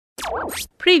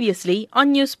Previously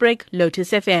on Newsbreak,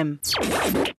 Lotus FM.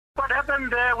 What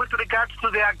happened there with regards to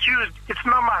the accused, it's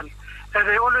normal.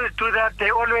 They always do that. They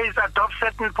always adopt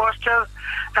certain postures.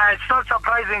 It's not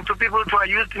surprising to people who are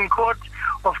used in court.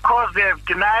 Of course, they have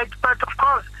denied, but of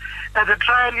course, the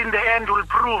trial in the end will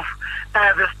prove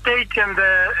the state and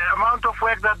the amount of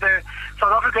work that the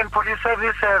South African Police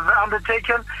Service have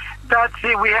undertaken, that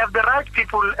we have the right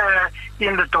people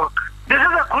in the dock. This is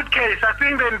a good case. I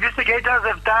think the investigators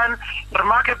have done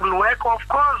remarkable work. Of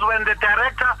course, when the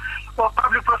Director of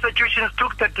Public Prosecutions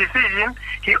took the decision,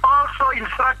 he also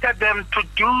instructed them to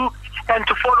do and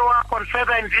to follow up on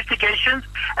further investigations,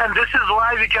 and this is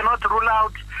why we cannot rule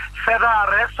out further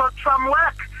arrests. So some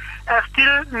work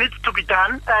still needs to be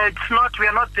done. We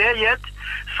are not there yet.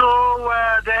 So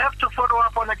they have to follow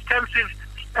up on extensive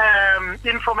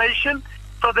information.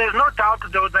 So there's no doubt,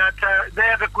 though, that they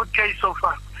have a good case so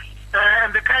far.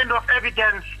 And the kind of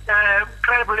evidence,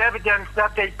 credible evidence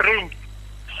that they bring.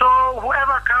 So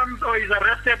whoever comes or is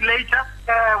arrested later,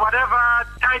 whatever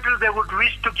title they would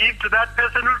wish to give to that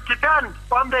person will depend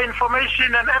on the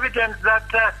information and evidence that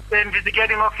the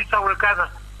investigating officer will gather.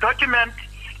 Document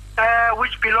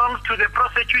which belongs to the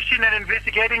prosecution and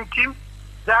investigating team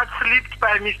that slipped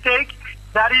by mistake,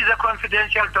 that is a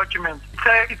confidential document.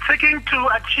 It's seeking to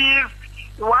achieve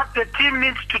what the team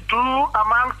needs to do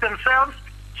amongst themselves,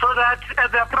 so that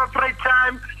at the appropriate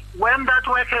time, when that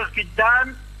work has been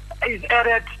done, is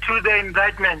added to the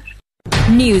indictment.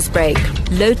 Newsbreak,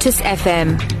 Lotus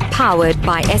FM, powered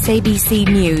by SABC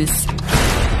News.